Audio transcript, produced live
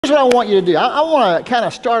Here's what I want you to do. I want to kind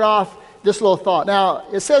of start off this little thought. Now,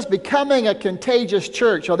 it says becoming a contagious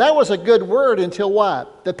church. Well, that was a good word until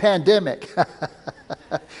what? The pandemic.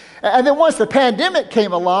 And then once the pandemic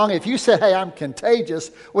came along, if you said, hey, I'm contagious,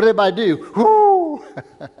 what did everybody do? Whoo!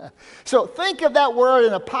 So think of that word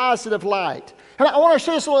in a positive light. And I want to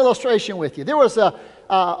share this little illustration with you. There was a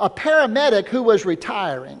paramedic who was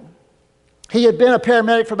retiring. He had been a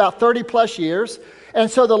paramedic for about 30 plus years. And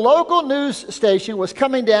so the local news station was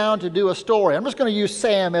coming down to do a story. I'm just going to use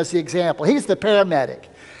Sam as the example. He's the paramedic.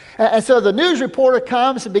 And so the news reporter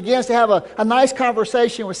comes and begins to have a nice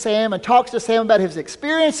conversation with Sam and talks to Sam about his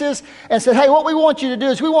experiences and said, hey, what we want you to do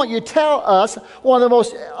is we want you to tell us one of the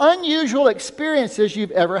most unusual experiences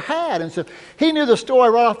you've ever had. And so he knew the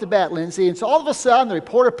story right off the bat, Lindsay. And so all of a sudden, the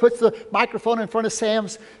reporter puts the microphone in front of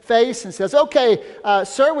Sam's face and says, okay,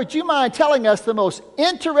 sir, would you mind telling us the most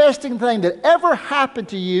interesting thing that ever happened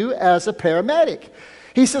to you as a paramedic?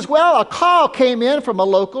 He says, well, a call came in from a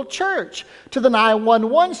local church to the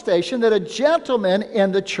 911 station that a gentleman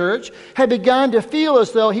in the church had begun to feel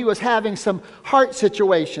as though he was having some heart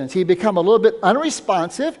situations. He'd become a little bit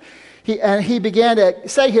unresponsive, and he began to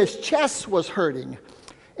say his chest was hurting.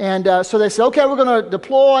 And so they said, okay, we're going to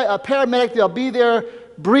deploy a paramedic. They'll be there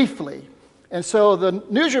briefly. And so the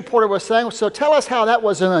news reporter was saying, so tell us how that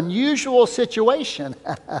was an unusual situation.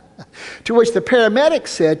 To which the paramedic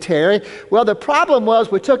said, Terry, well, the problem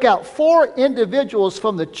was we took out 4 individuals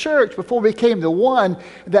from the church before we came to one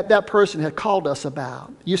that person had called us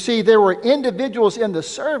about. You see, there were individuals in the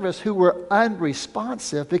service who were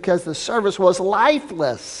unresponsive because the service was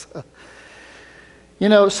lifeless. You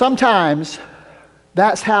know, sometimes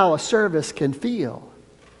that's how a service can feel,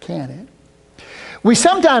 can't it? We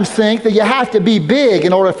sometimes think that you have to be big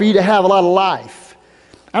in order for you to have a lot of life.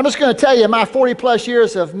 I'm just going to tell you, in my 40 plus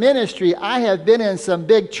years of ministry, I have been in some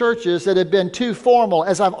big churches that have been too formal.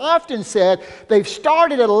 As I've often said, they've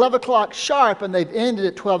started at 11 o'clock sharp and they've ended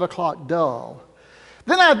at 12 o'clock dull.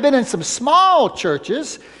 Then I've been in some small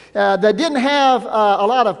churches that didn't have a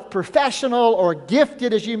lot of professional or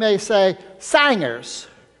gifted, as you may say, singers.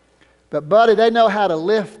 But buddy, they know how to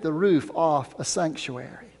lift the roof off a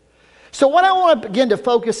sanctuary. So what I want to begin to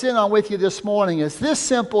focus in on with you this morning is this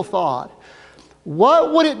simple thought.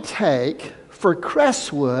 What would it take for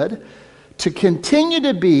Crestwood to continue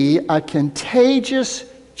to be a contagious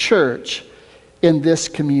church in this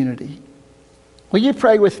community? Will you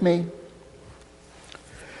pray with me?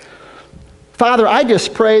 Father, I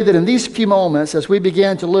just pray that in these few moments as we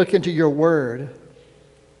begin to look into your word,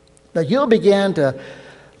 that you'll begin to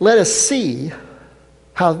let us see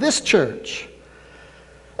how this church,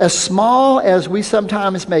 as small as we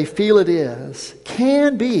sometimes may feel it is,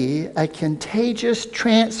 can be a contagious,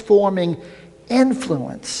 transforming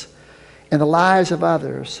influence in the lives of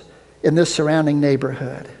others in this surrounding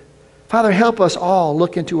neighborhood. Father, help us all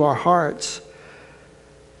look into our hearts.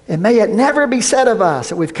 And may it never be said of us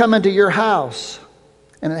that we've come into your house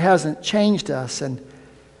and it hasn't changed us and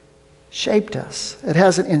shaped us. It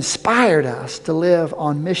hasn't inspired us to live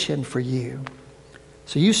on mission for you.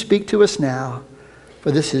 So you speak to us now. For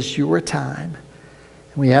this is your time.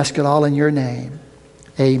 And we ask it all in your name.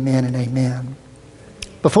 Amen and amen.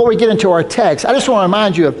 Before we get into our text, I just want to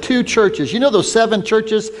remind you of 2 churches. You know those 7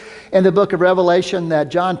 churches in the book of Revelation that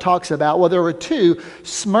John talks about? Well, there were 2,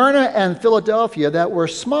 Smyrna and Philadelphia, that were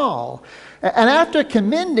small. And after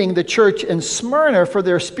commending the church in Smyrna for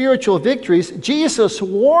their spiritual victories, Jesus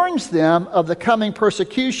warns them of the coming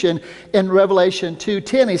persecution in Revelation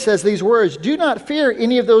 2:10. He says these words, do not fear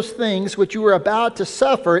any of those things which you are about to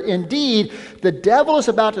suffer. Indeed, the devil is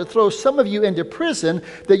about to throw some of you into prison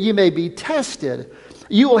that you may be tested.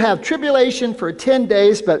 You will have tribulation for 10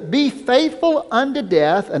 days, but be faithful unto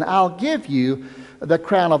death, and I'll give you the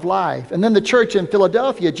crown of life. And then the church in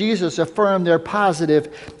Philadelphia, Jesus affirmed their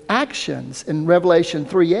positive actions in Revelation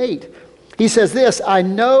 3:8. He says this, I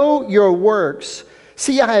know your works.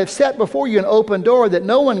 See, I have set before you an open door that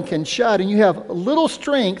no one can shut, and you have little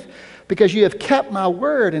strength because you have kept my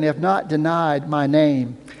word and have not denied my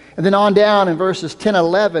name. And then on down in verses 10 and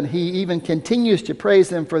 11, he even continues to praise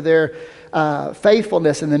them for their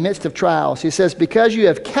faithfulness in the midst of trials. He says, because you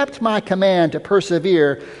have kept my command to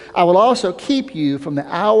persevere, I will also keep you from the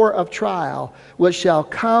hour of trial, which shall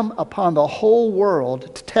come upon the whole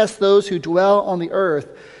world to test those who dwell on the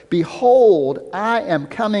earth. Behold, I am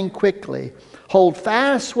coming quickly. Hold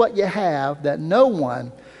fast what you have, that no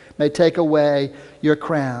one may take away your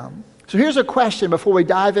crown. So here's a question before we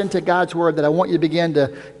dive into God's word that I want you to begin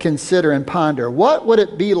to consider and ponder. What would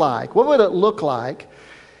it be like? What would it look like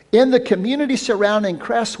in the community surrounding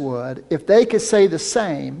Crestwood if they could say the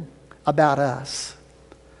same about us?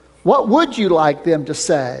 What would you like them to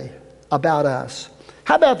say about us?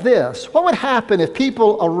 How about this? What would happen if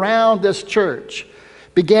people around this church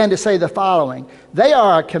began to say the following? They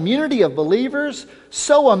are a community of believers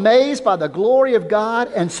so amazed by the glory of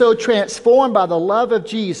God and so transformed by the love of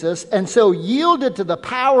Jesus and so yielded to the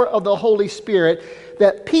power of the Holy Spirit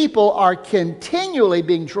that people are continually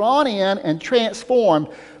being drawn in and transformed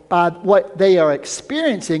by what they are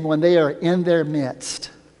experiencing when they are in their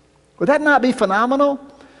midst. Would that not be phenomenal?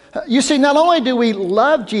 You see, not only do we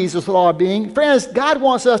love Jesus with all our being, friends, God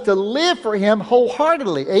wants us to live for Him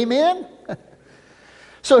wholeheartedly. Amen?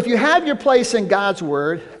 So if you have your place in God's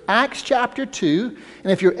Word, Acts chapter 2,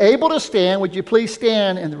 and if you're able to stand, would you please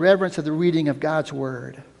stand in the reverence of the reading of God's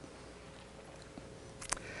Word?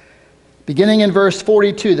 Beginning in verse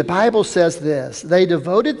 42, the Bible says this: They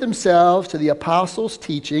devoted themselves to the apostles'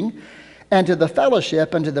 teaching and to the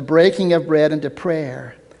fellowship and to the breaking of bread and to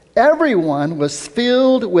prayer. Everyone was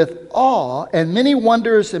filled with awe, and many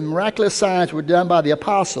wonders and miraculous signs were done by the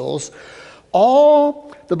apostles.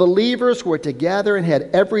 All the believers were together and had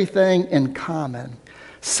everything in common.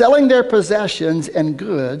 Selling their possessions and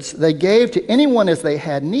goods, they gave to anyone as they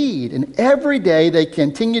had need. And every day they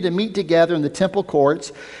continued to meet together in the temple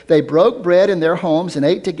courts. They broke bread in their homes and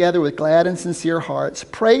ate together with glad and sincere hearts,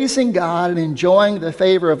 praising God and enjoying the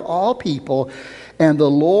favor of all people. And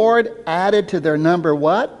the Lord added to their number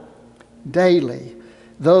what? Daily,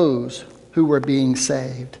 those who were being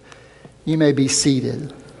saved. You may be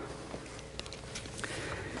seated.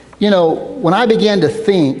 You know, when I began to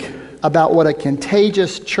think about what a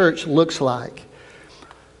contagious church looks like,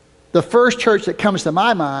 the first church that comes to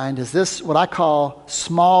my mind is this, what I call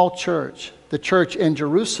small church, the church in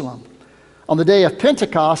Jerusalem. On the day of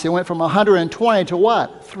Pentecost, it went from 120 to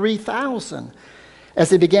what? 3,000. As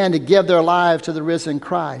they began to give their lives to the risen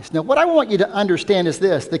Christ. Now, what I want you to understand is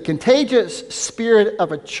this: the contagious spirit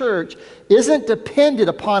of a church isn't dependent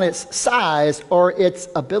upon its size or its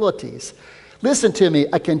abilities. Listen to me,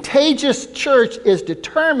 a contagious church is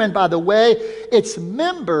determined by the way its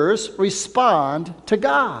members respond to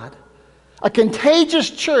God. A contagious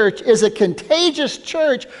church is a contagious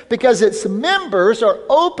church because its members are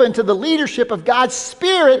open to the leadership of God's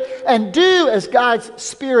Spirit and do as God's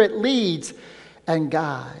Spirit leads and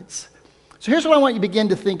guides. So here's what I want you to begin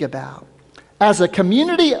to think about. As a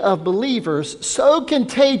community of believers so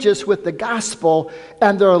contagious with the gospel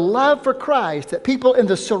and their love for Christ that people in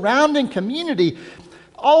the surrounding community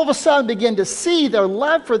all of a sudden begin to see their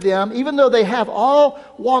love for them, even though they have all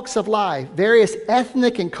walks of life, various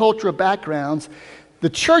ethnic and cultural backgrounds. The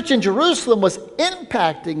church in Jerusalem was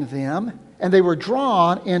impacting them, and they were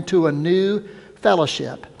drawn into a new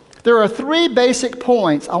fellowship. There are three basic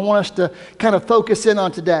points I want us to kind of focus in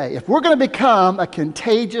on today. If we're going to become a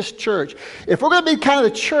contagious church, if we're going to be kind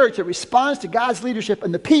of the church that responds to God's leadership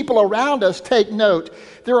and the people around us take note,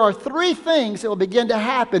 there are three things that will begin to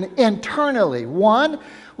happen internally. One,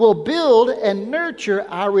 we'll build and nurture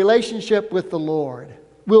our relationship with the Lord.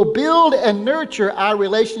 We'll build and nurture our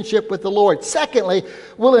relationship with the Lord. Secondly,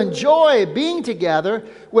 we'll enjoy being together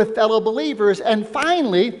with fellow believers. And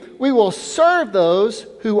finally, we will serve those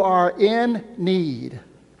who are in need.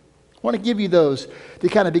 I want to give you those to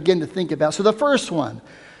kind of begin to think about. So the first one,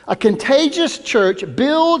 a contagious church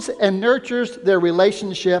builds and nurtures their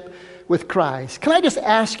relationship with Christ. Can I just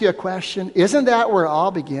ask you a question? Isn't that where it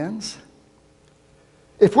all begins?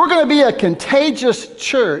 If we're going to be a contagious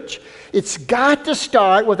church, it's got to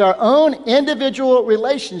start with our own individual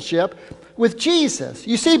relationship with Jesus.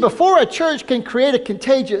 You see, before a church can create a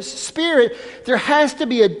contagious spirit, there has to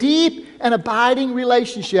be a deep and abiding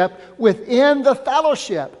relationship within the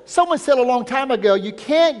fellowship. Someone said a long time ago, you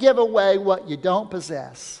can't give away what you don't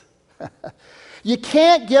possess. You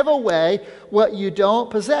can't give away what you don't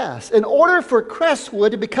possess. In order for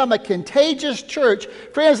Crestwood to become a contagious church,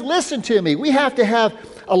 friends, listen to me. We have to have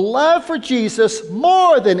a love for Jesus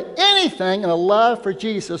more than anything and a love for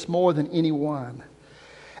Jesus more than anyone.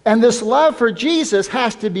 And this love for Jesus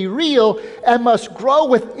has to be real and must grow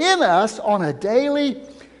within us on a daily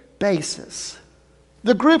basis.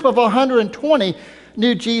 The group of 120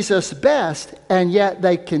 knew Jesus best, and yet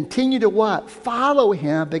they continued to what? Follow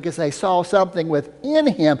him because they saw something within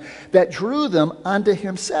him that drew them unto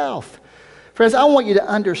himself. Friends, I want you to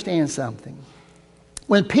understand something.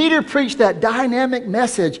 When Peter preached that dynamic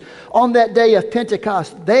message on that day of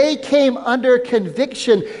Pentecost, they came under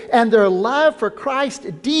conviction and their love for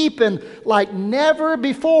Christ deepened like never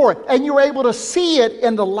before. And you were able to see it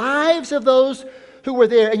in the lives of those who were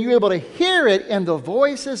there, and you were able to hear it in the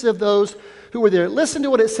voices of those who were there. Listen to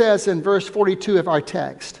what it says in verse 42 of our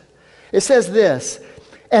text. It says this: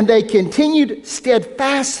 And they continued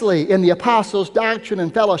steadfastly in the apostles' doctrine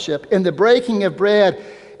and fellowship, in the breaking of bread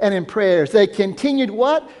and in prayers. They continued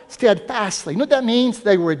what? Steadfastly. You know what that means?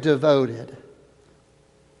 They were devoted.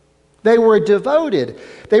 They were devoted.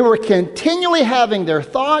 They were continually having their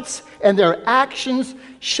thoughts and their actions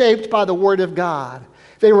shaped by the Word of God.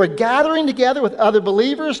 They were gathering together with other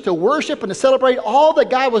believers to worship and to celebrate all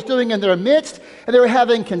that God was doing in their midst. And they were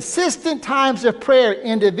having consistent times of prayer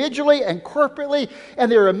individually and corporately.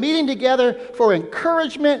 And they were meeting together for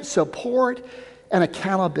encouragement, support, and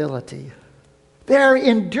accountability. Their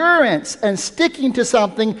endurance and sticking to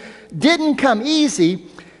something didn't come easy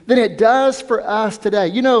than it does for us today.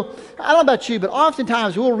 You know, I don't know about you, but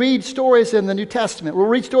oftentimes we'll read stories in the New Testament, we'll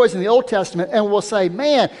read stories in the Old Testament, and we'll say,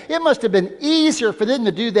 man, it must have been easier for them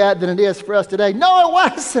to do that than it is for us today. No, it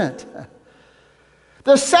wasn't.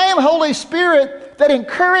 The same Holy Spirit that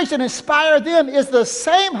encouraged and inspired them is the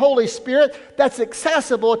same Holy Spirit that's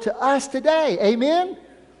accessible to us today. Amen?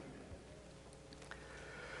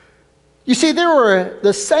 You see, there were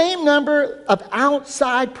the same number of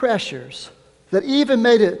outside pressures that even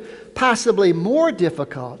made it possibly more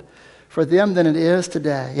difficult for them than it is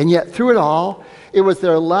today. And yet through it all, it was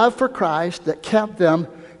their love for Christ that kept them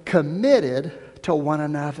committed to one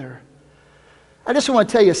another. I just want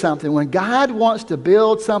to tell you something. When God wants to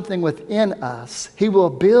build something within us, He will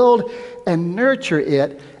build and nurture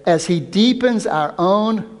it as He deepens our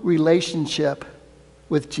own relationship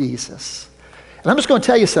with Jesus. And I'm just going to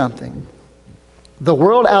tell you something. The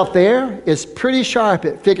world out there is pretty sharp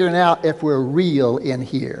at figuring out if we're real in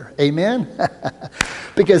here. Amen?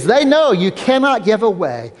 Because they know you cannot give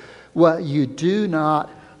away what you do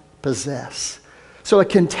not possess. So a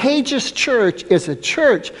contagious church is a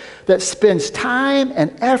church that spends time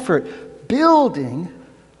and effort building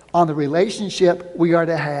on the relationship we are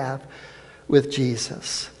to have with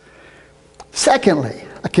Jesus. Secondly,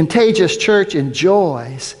 a contagious church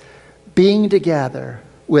enjoys being together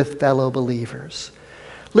with fellow believers.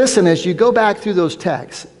 Listen, as you go back through those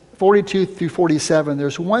texts, 42 through 47,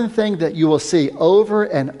 there's one thing that you will see over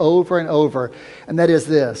and over and over, and that is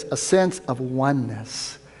this, a sense of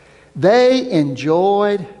oneness. They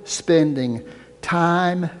enjoyed spending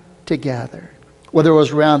time together, whether it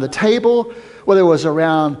was around the table, whether it was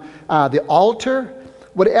around the altar,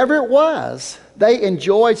 whatever it was, they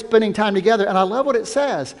enjoyed spending time together. And I love what it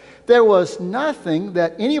says. There was nothing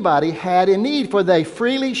that anybody had in need, for they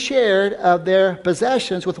freely shared of their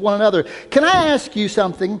possessions with one another. Can I ask you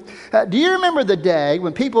something? Do you remember the day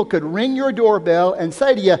when people could ring your doorbell and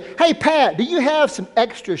say to you, hey, Pat, do you have some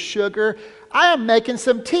extra sugar? I am making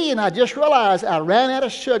some tea and I just realized I ran out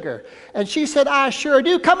of sugar. And she said, I sure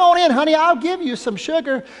do. Come on in, honey, I'll give you some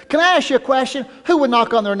sugar. Can I ask you a question? Who would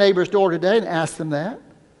knock on their neighbor's door today and ask them that?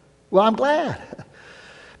 Well, I'm glad.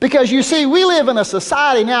 Because you see, we live in a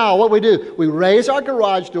society now, what we do, we raise our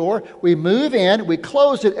garage door, we move in, we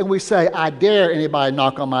close it, and we say, I dare anybody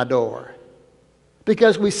knock on my door.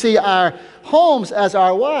 Because we see our homes as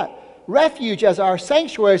our what? Refuge, as our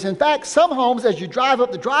sanctuaries. In fact, some homes, as you drive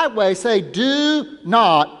up the driveway, say, do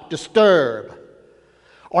not disturb.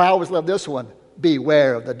 Or I always love this one,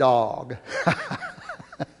 beware of the dog.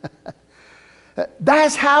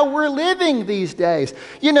 That's how we're living these days.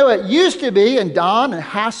 You know, it used to be, and Don and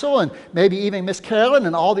Hassel and maybe even Miss Carolyn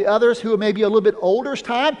and all the others who are maybe a little bit older's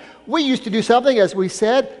time, we used to do something, as we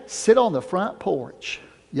said, sit on the front porch.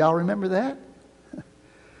 Y'all remember that?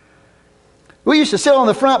 We used to sit on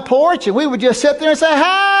the front porch and we would just sit there and say,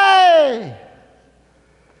 hey!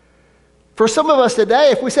 For some of us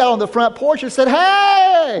today, if we sat on the front porch and said,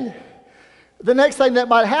 hey! The next thing that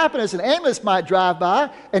might happen is an ambulance might drive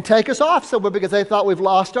by and take us off somewhere because they thought we've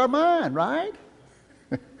lost our mind, right?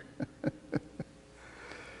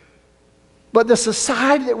 But the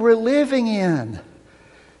society that we're living in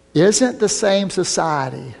isn't the same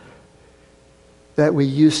society that we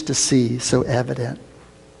used to see so evident.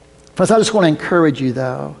 Friends, I just want to encourage you,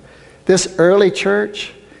 though. This early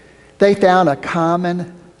church, they found a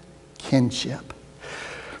common kinship.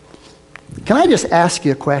 Can I just ask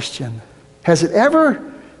you a question? Has it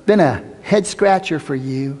ever been a head scratcher for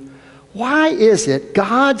you? Why is it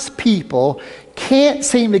God's people can't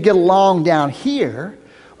seem to get along down here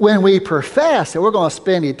when we profess that we're going to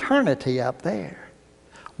spend eternity up there?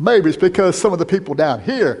 Maybe it's because some of the people down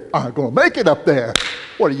here aren't going to make it up there.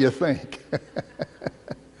 What do you think?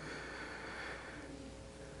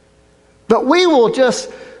 But we will just,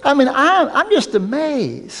 I'm just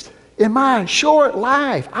amazed. In my short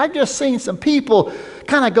life, I've just seen some people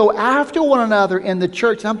kind of go after one another in the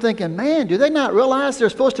church. And I'm thinking, man, do they not realize they're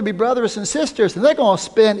supposed to be brothers and sisters and they're going to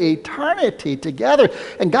spend eternity together?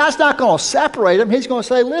 And God's not going to separate them. He's going to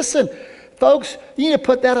say, listen, Folks, you need to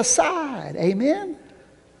put that aside. Amen?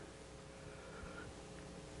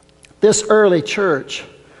 This early church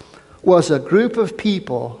was a group of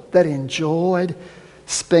people that enjoyed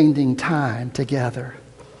spending time together.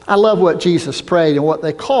 I love what Jesus prayed and what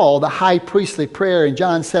they call the high priestly prayer in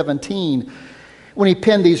John 17 when he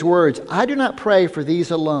penned these words, I do not pray for these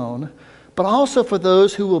alone, but also for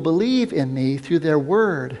those who will believe in me through their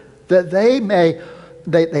word, that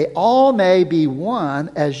they all may be one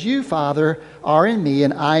as you, Father, are in me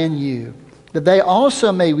and I in you, that they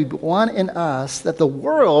also may be one in us, that the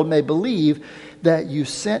world may believe that you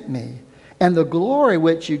sent me. And the glory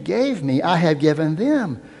which you gave me, I have given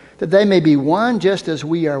them, that they may be one just as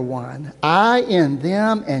we are one. I in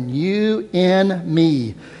them and you in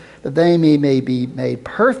me, that they may be made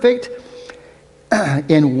perfect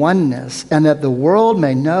in oneness, and that the world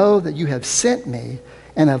may know that you have sent me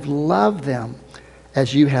and have loved them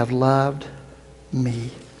as you have loved me.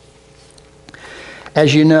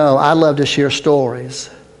 As you know, I love to share stories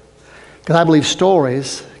because I believe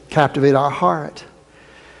stories captivate our heart.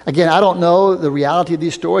 Again, I don't know the reality of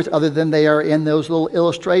these stories other than they are in those little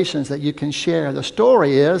illustrations that you can share. The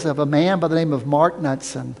story is of a man by the name of Mark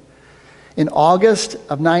Knudsen. In August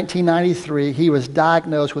of 1993, he was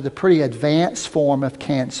diagnosed with a pretty advanced form of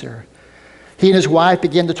cancer. He and his wife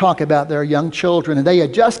began to talk about their young children, and they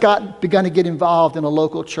had just begun to get involved in a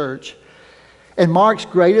local church. And Mark's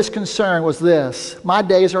greatest concern was this: my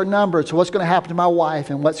days are numbered, so what's going to happen to my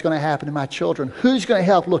wife and what's going to happen to my children? Who's going to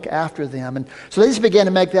help look after them? And so they just began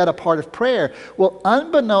to make that a part of prayer. Well,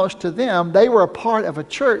 unbeknownst to them, they were a part of a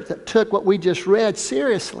church that took what we just read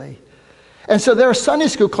seriously. And so their Sunday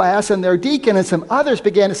school class and their deacon and some others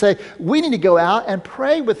began to say, we need to go out and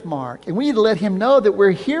pray with Mark, and we need to let him know that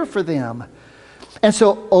we're here for them. And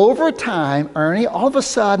so over time, Ernie, all of a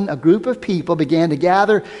sudden, a group of people began to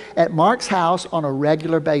gather at Mark's house on a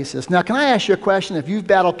regular basis. Now, can I ask you a question? If you've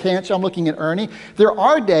battled cancer, I'm looking at Ernie, there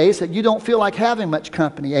are days that you don't feel like having much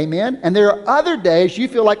company, amen? And there are other days you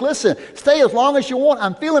feel like, listen, stay as long as you want.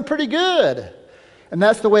 I'm feeling pretty good. And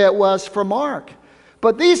that's the way it was for Mark.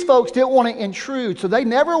 But these folks didn't want to intrude, so they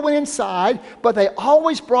never went inside, but they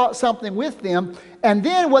always brought something with them. And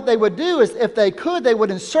then what they would do is, if they could, they would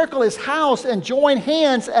encircle his house and join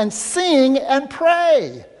hands and sing and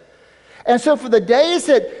pray. And so for the days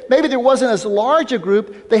that maybe there wasn't as large a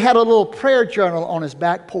group, they had a little prayer journal on his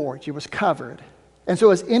back porch. It was covered. And so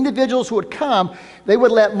as individuals would come, they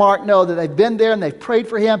would let Mark know that they've been there and they've prayed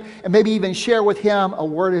for him, and maybe even share with him a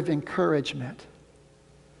word of encouragement.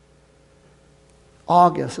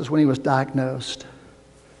 August is when he was diagnosed.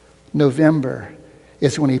 November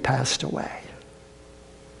is when he passed away.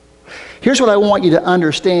 Here's what I want you to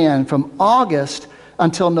understand. From August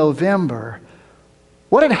until November,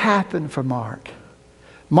 what had happened for Mark?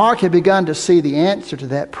 Mark had begun to see the answer to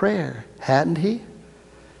that prayer, hadn't he?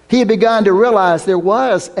 He had begun to realize there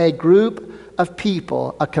was a group of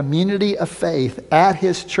people, a community of faith at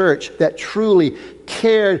his church that truly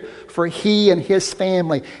cared for he and his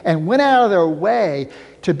family and went out of their way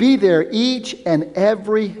to be there each and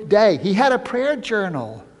every day. He had a prayer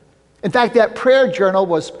journal. In fact, that prayer journal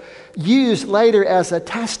was used later as a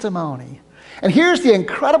testimony. And here's the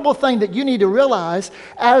incredible thing that you need to realize.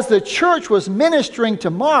 As the church was ministering to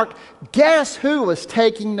Mark, guess who was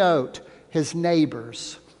taking note? His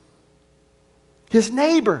neighbors. His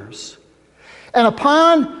neighbors. And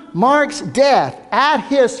upon Mark's death, at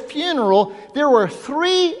his funeral, there were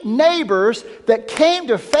 3 neighbors that came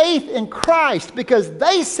to faith in Christ because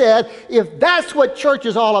they said, if that's what church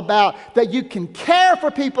is all about, that you can care for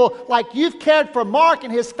people like you've cared for Mark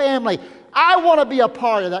and his family, I want to be a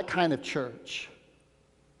part of that kind of church.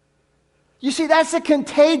 You see, that's a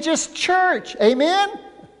contagious church. Amen?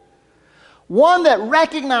 One that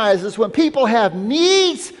recognizes when people have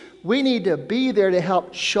needs, we need to be there to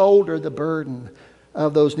help shoulder the burden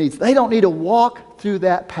of those needs. They don't need to walk through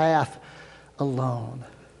that path alone.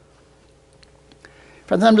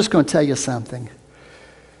 Friends, I'm just going to tell you something.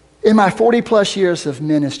 In my 40 plus years of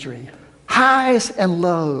ministry, highs and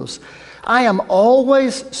lows, I am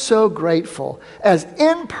always so grateful, as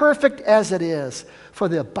imperfect as it is, for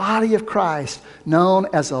the body of Christ known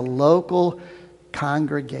as a local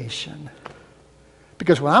congregation.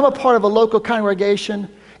 Because when I'm a part of a local congregation,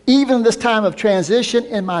 even in this time of transition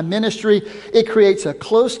in my ministry, it creates a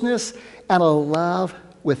closeness and a love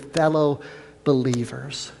with fellow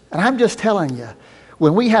believers. And I'm just telling you,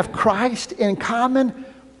 when we have Christ in common,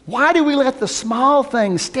 why do we let the small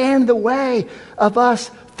things stand in the way of us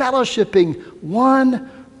fellowshipping one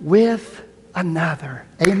with another?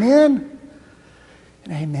 Amen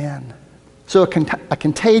and amen. So a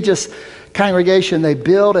contagious Congregation, they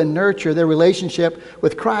build and nurture their relationship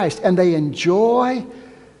with Christ, and they enjoy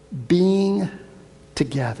being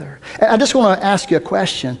together. And I just want to ask you a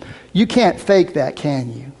question. You can't fake that,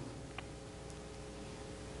 can you?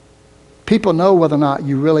 People know whether or not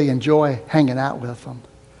you really enjoy hanging out with them.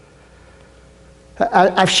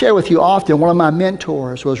 I've shared with you often, one of my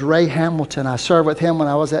mentors was Ray Hamilton. I served with him when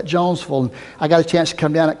I was at Jonesville, and I got a chance to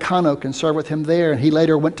come down at Conoke and serve with him there, and he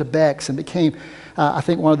later went to Bex and became, I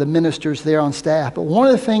think, one of the ministers there on staff. But one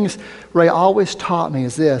of the things Ray always taught me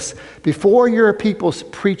is this: before you're a people's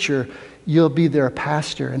preacher, you'll be their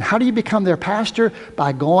pastor. And how do you become their pastor?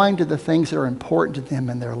 By going to the things that are important to them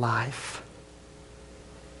in their life.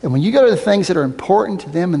 And when you go to the things that are important to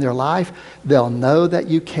them in their life, they'll know that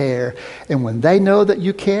you care. And when they know that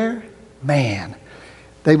you care, man,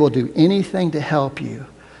 they will do anything to help you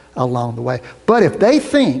along the way. But if they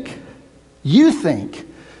think, you think,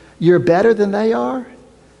 you're better than they are,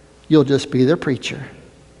 you'll just be their preacher.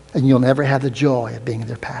 And you'll never have the joy of being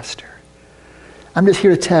their pastor. I'm just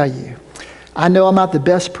here to tell you, I know I'm not the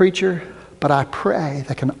best preacher, but I pray that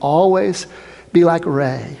I can always be like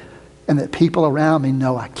Ray, and that people around me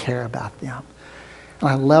know I care about them. And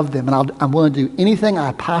I love them, and I'm willing to do anything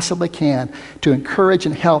I possibly can to encourage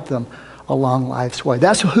and help them along life's way.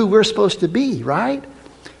 That's who we're supposed to be, right?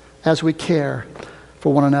 As we care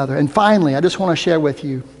for one another. And finally, I just want to share with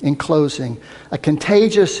you in closing, a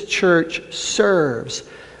contagious church serves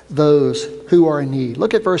those who are in need.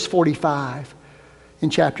 Look at verse 45. In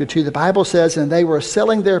chapter 2, the Bible says, and they were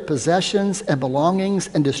selling their possessions and belongings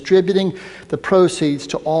and distributing the proceeds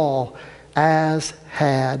to all as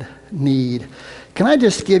had need. Can I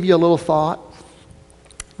just give you a little thought?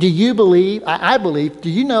 Do you believe, I believe, do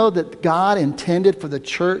you know that God intended for the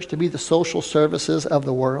church to be the social services of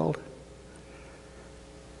the world?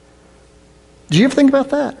 Do you ever think about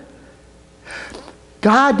that?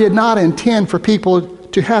 God did not intend for people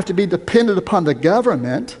to have to be dependent upon the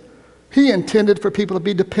government. He intended for people to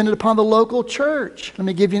be dependent upon the local church. Let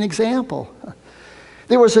me give you an example.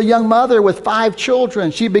 There was a young mother with 5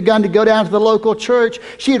 children. She had begun to go down to the local church.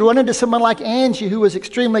 She had run into someone like Angie, who was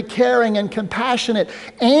extremely caring and compassionate.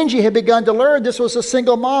 Angie had begun to learn this was a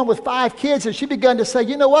single mom with 5 kids, and she begun to say,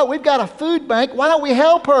 you know what, we've got a food bank. Why don't we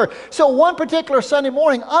help her? So one particular Sunday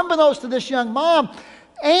morning, unbeknownst to this young mom,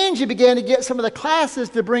 Angie began to get some of the classes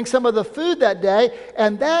to bring some of the food that day,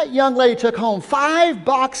 and that young lady took home 5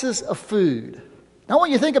 boxes of food. Now, I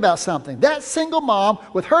want you to think about something. That single mom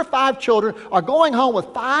with her 5 children are going home with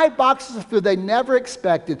 5 boxes of food they never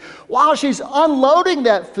expected. While she's unloading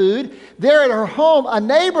that food, there at her home, a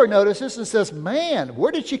neighbor notices and says, man,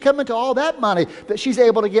 where did she come into all that money that she's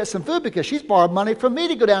able to get some food? Because she's borrowed money from me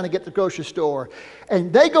to go down and get the grocery store.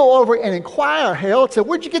 And they go over and inquire, Harold, so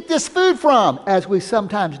where'd you get this food from? As we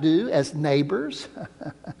sometimes do as neighbors.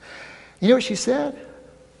 You know what she said?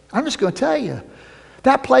 I'm just going to tell you.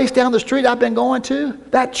 That place down the street I've been going to,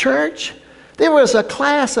 that church, there was a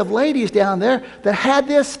class of ladies down there that had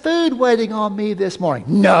this food waiting on me this morning.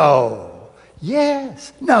 No.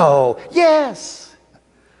 Yes. No. Yes.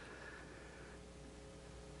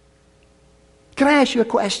 Can I ask you a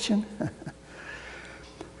question?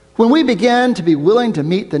 When we begin to be willing to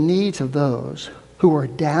meet the needs of those who are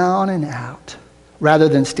down and out, rather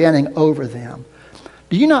than standing over them,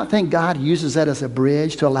 do you not think God uses that as a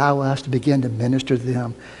bridge to allow us to begin to minister to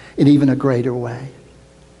them in even a greater way?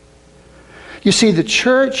 You see, the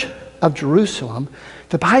church of Jerusalem,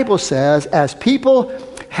 the Bible says, as people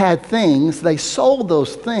had things, they sold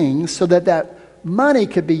those things so that that money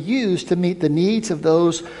could be used to meet the needs of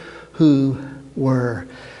those who were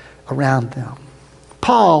around them.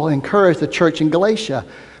 Paul encouraged the church in Galatia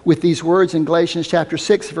with these words in Galatians chapter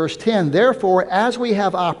 6, verse 10. Therefore, as we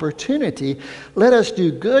have opportunity, let us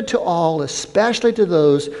do good to all, especially to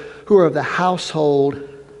those who are of the household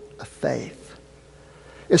of faith.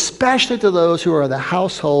 Especially to those who are of the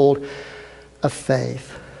household of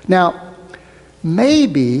faith. Now,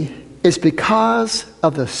 maybe it's because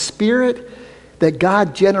of the spirit that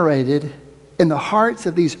God generated in the hearts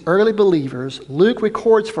of these early believers. Luke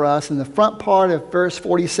records for us in the front part of verse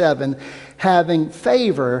 47, having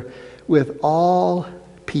favor with all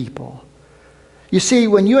people. You see,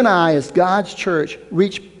 when you and I, as God's church,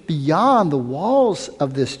 reach beyond the walls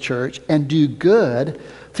of this church and do good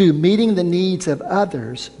through meeting the needs of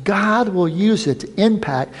others, God will use it to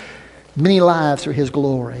impact many lives for His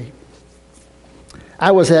glory.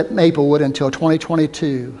 I was at Maplewood until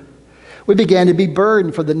 2022. We began to be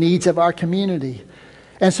burdened for the needs of our community.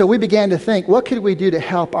 And so we began to think, what could we do to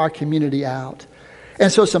help our community out?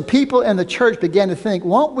 And so some people in the church began to think,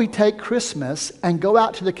 won't we take Christmas and go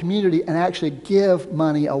out to the community and actually give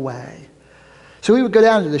money away So we would go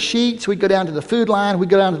down to the sheets, we'd go down to the food line, we'd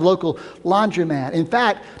go down to the local laundromat. In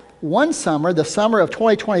fact, one summer, the summer of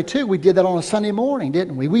 2022, we did that on a Sunday morning,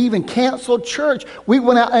 didn't we? We even canceled church. We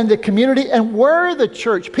went out in the community and were the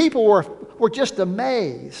church. People were just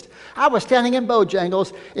amazed. I was standing in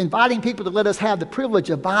Bojangles inviting people to let us have the privilege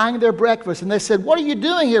of buying their breakfast. And they said, "What are you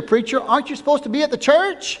doing here, preacher? Aren't you supposed to be at the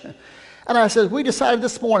church?" And I said, "We decided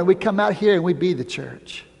this morning we'd come out here and we'd be the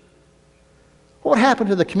church." What would happen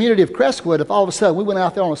to the community of Crestwood if all of a sudden we went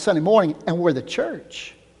out there on a Sunday morning and we're the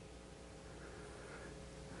church?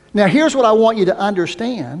 Now, here's what I want you to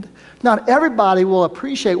understand. Not everybody will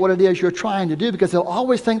appreciate what it is you're trying to do because they'll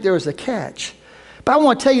always think there is a catch. But I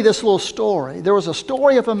want to tell you this little story. There was a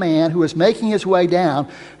story of a man who was making his way down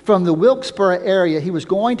from the Wilkesboro area. He was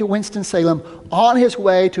going to Winston-Salem on his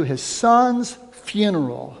way to his son's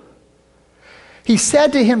funeral. He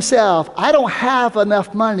said to himself, "I don't have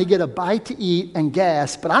enough money to get a bite to eat and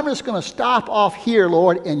gas, but I'm just going to stop off here,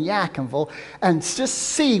 Lord, in Yadkinville and just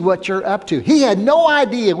see what you're up to." He had no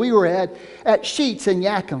idea we were at Sheets in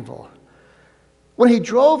Yadkinville. When he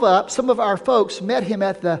drove up, some of our folks met him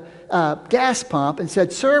at the gas pump and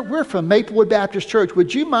said, "Sir, we're from Maplewood Baptist Church.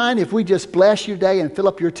 Would you mind if we just bless you today and fill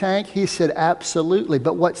up your tank?" He said, "Absolutely.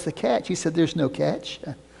 But what's the catch?" He said, "There's no catch."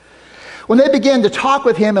 When they began to talk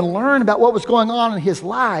with him and learn about what was going on in his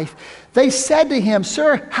life, they said to him,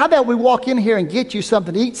 "Sir, how about we walk in here and get you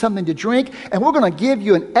something to eat, something to drink, and we're going to give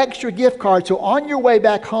you an extra gift card so on your way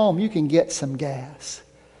back home you can get some gas."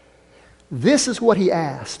 This is what he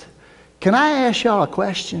asked. Can I ask y'all a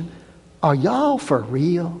question? Are y'all for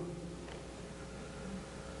real?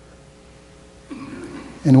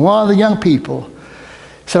 And one of the young people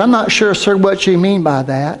said, "I'm not sure, sir, what you mean by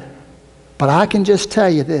that, but I can just tell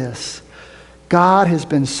you this. God has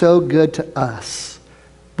been so good to us.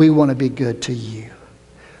 We want to be good to you.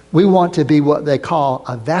 We want to be what they call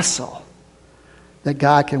a vessel that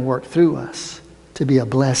God can work through us to be a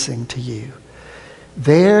blessing to you."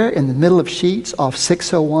 There in the middle of Sheets off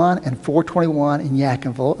 601 and 421 in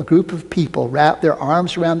Yadkinville, a group of people wrapped their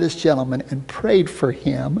arms around this gentleman and prayed for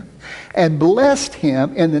him and blessed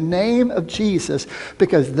him in the name of Jesus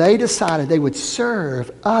because they decided they would serve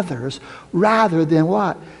others rather than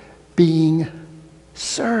what? Being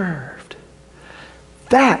served.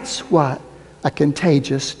 That's what a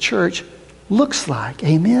contagious church looks like.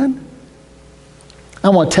 Amen? I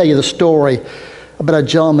want to tell you the story about a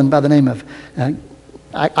gentleman by the name of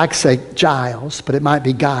I could say Giles, but it might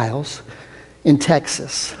be Giles, in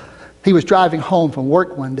Texas. He was driving home from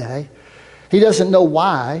work one day. He doesn't know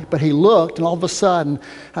why, but he looked, and all of a sudden,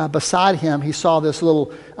 beside him, he saw this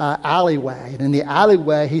little alleyway. And in the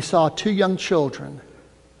alleyway, he saw two young children,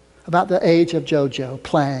 about the age of JoJo,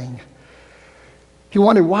 playing. He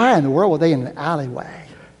wondered, why in the world were they in an alleyway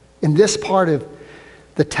in this part of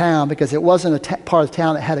the town, because it wasn't a part of the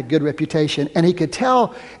town that had a good reputation. And he could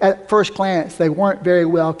tell at first glance they weren't very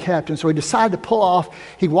well kept. And so he decided to pull off.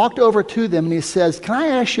 He walked over to them and he says, "Can I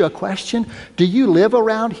ask you a question? Do you live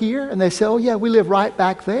around here?" And they said, "Oh yeah, we live right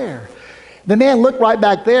back there." The man looked right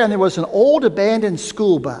back there and there was an old abandoned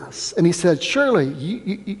school bus. And he said,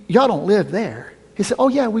 "Surely y'all don't live there." He said, "Oh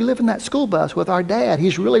yeah, we live in that school bus with our dad.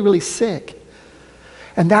 He's really, really sick.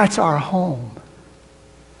 And that's our home."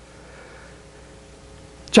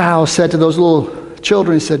 Giles said to those little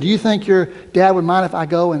children, he said, "Do you think your dad would mind if I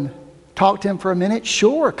go and talk to him for a minute?"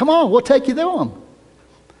 "Sure, come on, we'll take you to him."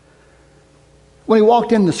 When he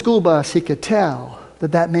walked in the school bus, he could tell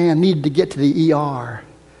that that man needed to get to the ER.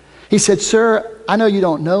 He said, "Sir, I know you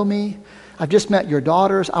don't know me. I've just met your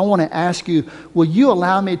daughters. I want to ask you, will you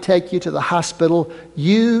allow me to take you to the hospital?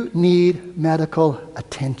 You need medical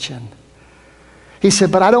attention." He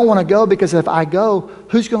said, "But I don't want to go because if I go,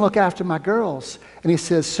 who's going to look after my girls?" And he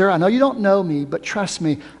says, "Sir, I know you don't know me, but trust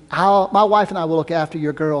me, my wife and I will look after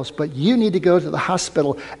your girls, but you need to go to the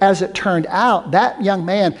hospital." As it turned out, that young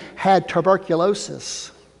man had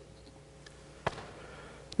tuberculosis.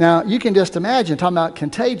 Now, you can just imagine, talking about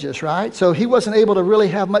contagious, right? So he wasn't able to really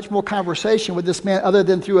have much more conversation with this man other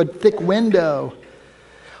than through a thick window.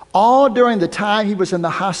 All during the time he was in the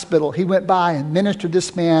hospital, he went by and ministered to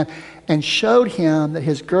this man and showed him that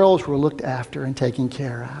his girls were looked after and taken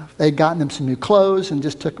care of. They'd gotten them some new clothes and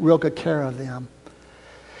just took real good care of them.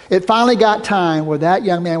 It finally got time where that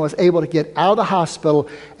young man was able to get out of the hospital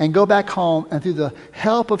and go back home, and through the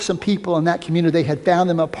help of some people in that community, they had found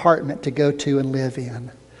them an apartment to go to and live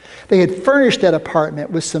in. They had furnished that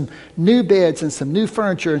apartment with some new beds and some new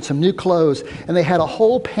furniture and some new clothes, and they had a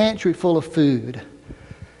whole pantry full of food.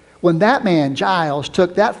 When that man, Giles,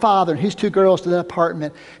 took that father and his 2 girls to that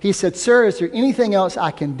apartment, he said, "Sir, is there anything else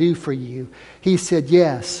I can do for you?" He said,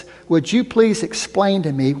 "Yes. Would you please explain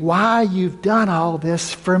to me why you've done all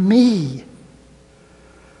this for me?"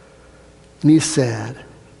 And he said,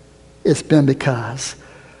 "It's been because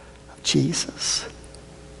of Jesus."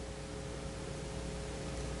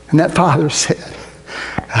 And that father said,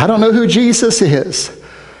 "I don't know who Jesus is,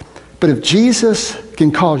 but if Jesus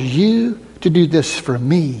can cause you to do this for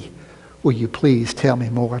me, will you please tell me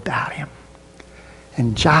more about him?"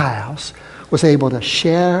 And Giles was able to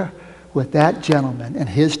share with that gentleman and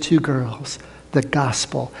his 2 girls the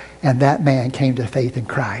gospel, and that man came to faith in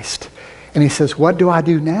Christ. And he says, "What do I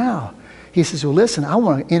do now?" He says, "Well, listen, I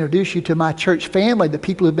want to introduce you to my church family, the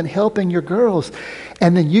people who've been helping your girls.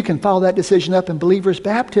 And then you can follow that decision up in believer's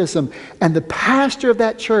baptism." And the pastor of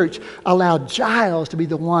that church allowed Giles to be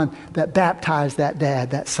the one that baptized that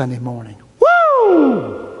dad that Sunday morning.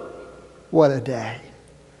 Woo! What a day.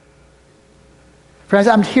 Friends,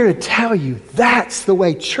 I'm here to tell you that's the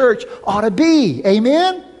way church ought to be.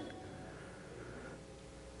 Amen?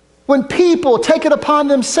 When people take it upon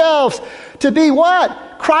themselves to be what?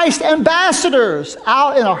 Christ ambassadors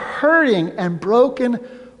out in a hurting and broken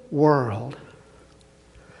world.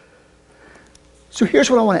 So here's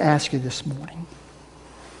what I want to ask you this morning.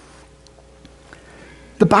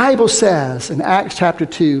 The Bible says in Acts chapter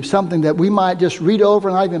 2, something that we might just read over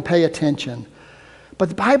and not even pay attention. But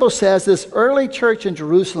the Bible says this early church in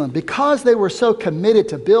Jerusalem, because they were so committed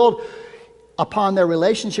to build upon their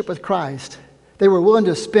relationship with Christ, they were willing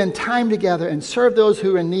to spend time together and serve those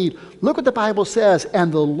who were in need. Look what the Bible says.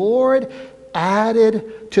 And the Lord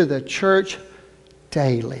added to the church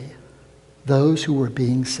daily those who were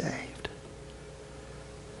being saved.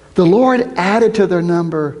 The Lord added to their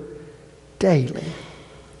number daily.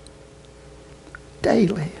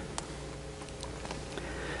 Daily.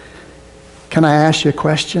 Can I ask you a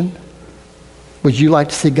question? Would you like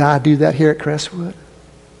to see God do that here at Crestwood?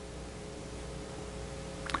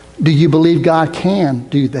 Do you believe God can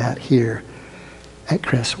do that here at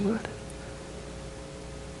Crestwood?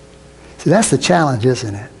 See, that's the challenge,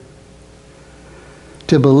 isn't it?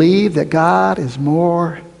 To believe that God is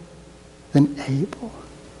more than able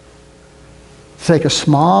to take a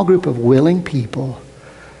small group of willing people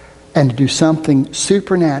and to do something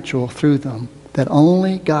supernatural through them that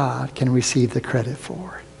only God can receive the credit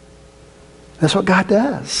for. That's what God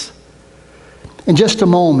does. In just a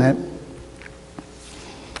moment,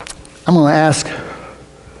 I'm going to ask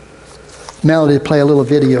Melody to play a little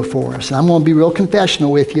video for us. And I'm going to be real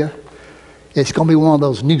confessional with you. It's going to be one of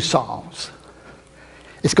those new songs.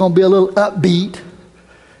 It's going to be a little upbeat.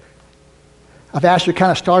 I've asked her to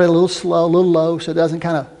kind of start it a little slow, a little low, so it doesn't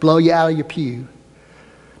kind of blow you out of your pew.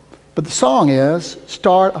 But the song is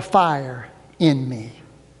 "Start a Fire in Me."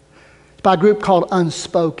 It's by a group called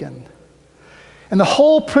Unspoken. And the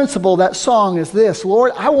whole principle of that song is this: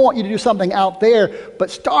 Lord, I want you to do something out there, but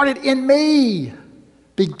start it in me.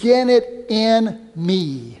 Begin it in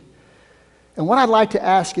me. And what I'd like to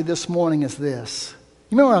ask you this morning is this.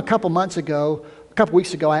 You remember a couple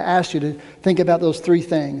weeks ago, I asked you to think about those 3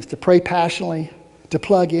 things: to pray passionately, to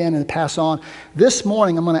plug in, and to pass on. This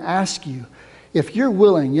morning, I'm going to ask you, if you're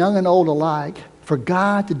willing, young and old alike, for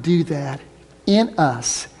God to do that in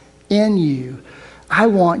us, in you, I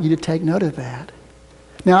want you to take note of that.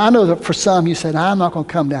 Now, I know that for some, you said, "I'm not going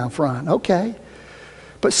to come down front." Okay.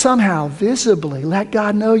 But somehow, visibly, let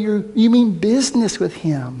God know you mean business with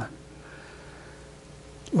him.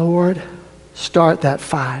 Lord, start that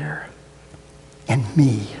fire in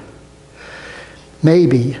me.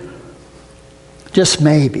 Maybe, just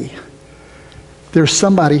maybe, there's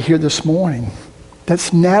somebody here this morning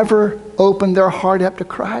that's never opened their heart up to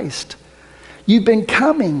Christ. You've been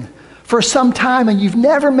coming for some time and you've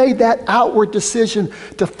never made that outward decision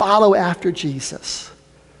to follow after Jesus.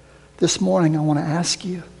 This morning I want to ask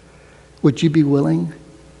you, would you be willing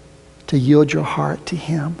to yield your heart to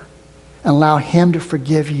him and allow him to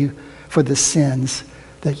forgive you for the sins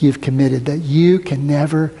that you've committed, that you can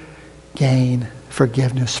never gain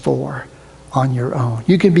forgiveness for on your own?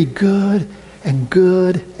 You can be good and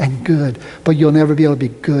good and good, but you'll never be able to be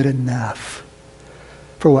good enough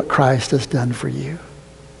for what Christ has done for you.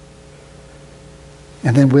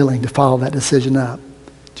 And then willing to follow that decision up,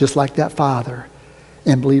 just like that father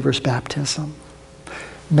in believer's baptism.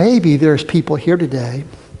 Maybe there's people here today,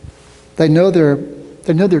 they know they're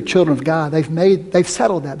children of God. They've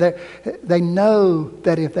settled that. They know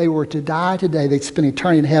that if they were to die today, they'd spend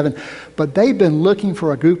eternity in heaven. But they've been looking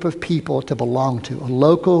for a group of people to belong to, a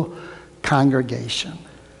local congregation.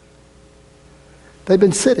 They've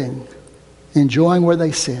been sitting, enjoying where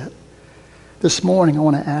they sit. This morning, I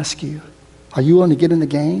want to ask you, are you willing to get in the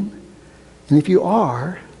game? And if you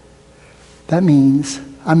are, that means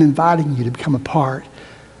I'm inviting you to become a part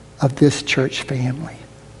of this church family.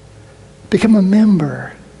 Become a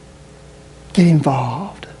member. Get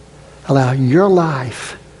involved. Allow your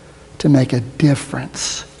life to make a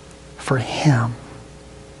difference for Him.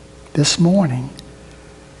 This morning,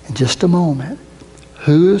 in just a moment,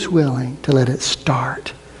 who is willing to let it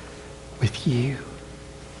start with you?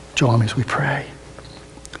 Join me as we pray.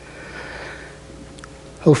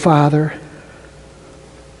 Oh, Father,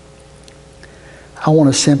 I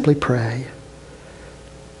want to simply pray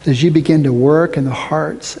that as you begin to work in the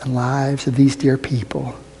hearts and lives of these dear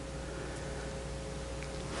people,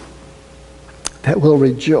 that we'll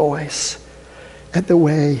rejoice at the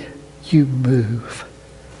way you move.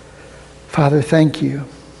 Father, thank you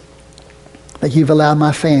that you've allowed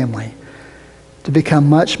my family to become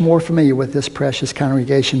much more familiar with this precious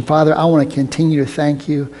congregation. Father, I want to continue to thank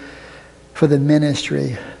you for the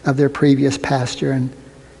ministry of their previous pastor and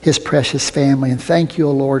his precious family. And thank you,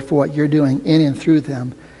 O Lord, for what you're doing in and through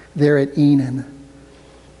them there at Enon.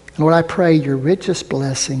 And Lord, I pray your richest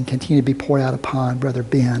blessing continue to be poured out upon Brother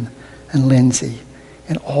Ben and Lindsay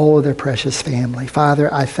and all of their precious family.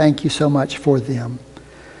 Father, I thank you so much for them.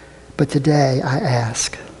 But today I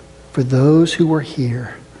ask for those who are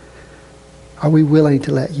here, are we willing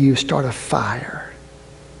to let you start a fire,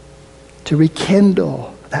 to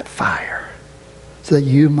rekindle that fire so that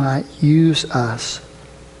you might use us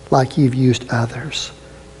like you've used others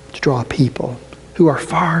to draw people who are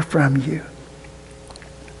far from you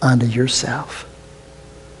unto yourself?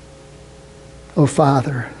 Oh,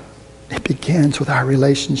 Father, it begins with our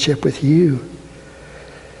relationship with you.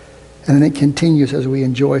 And then it continues as we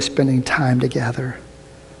enjoy spending time together,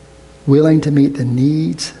 willing to meet the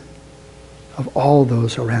needs of all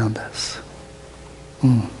those around us.